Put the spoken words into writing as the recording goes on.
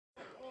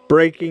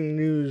Breaking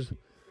news.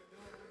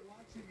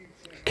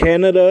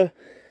 Canada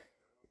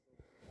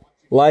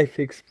life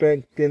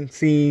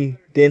expectancy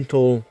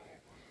dental.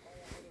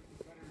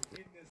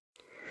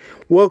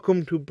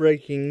 Welcome to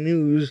Breaking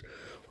News.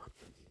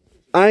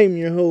 I'm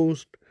your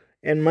host,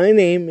 and my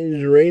name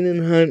is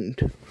Rainen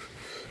Hunt.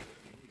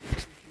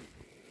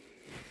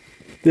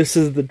 This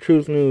is the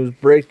Truth News.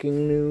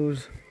 Breaking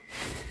news.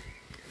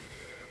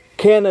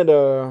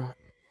 Canada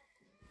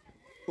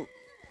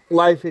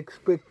life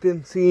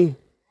expectancy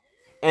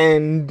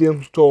and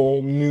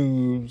dental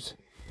news.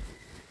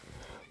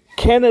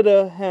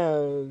 Canada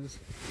has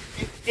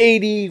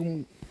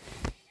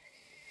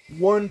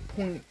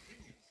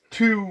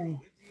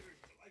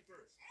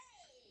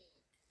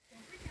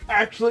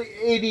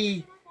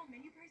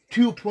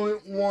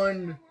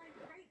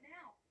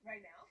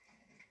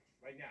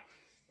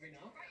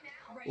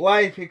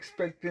life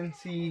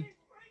expectancy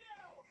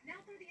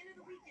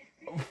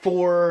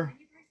for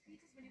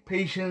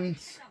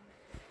patients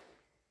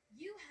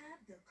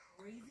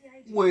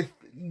with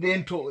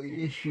dental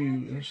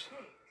issues,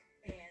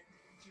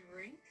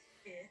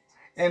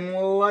 and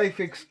life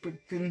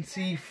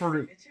expectancy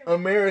for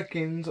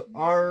Americans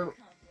are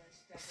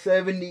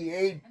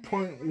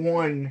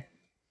 78.1.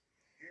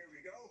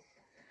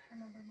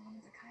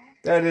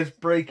 That is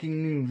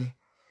breaking news.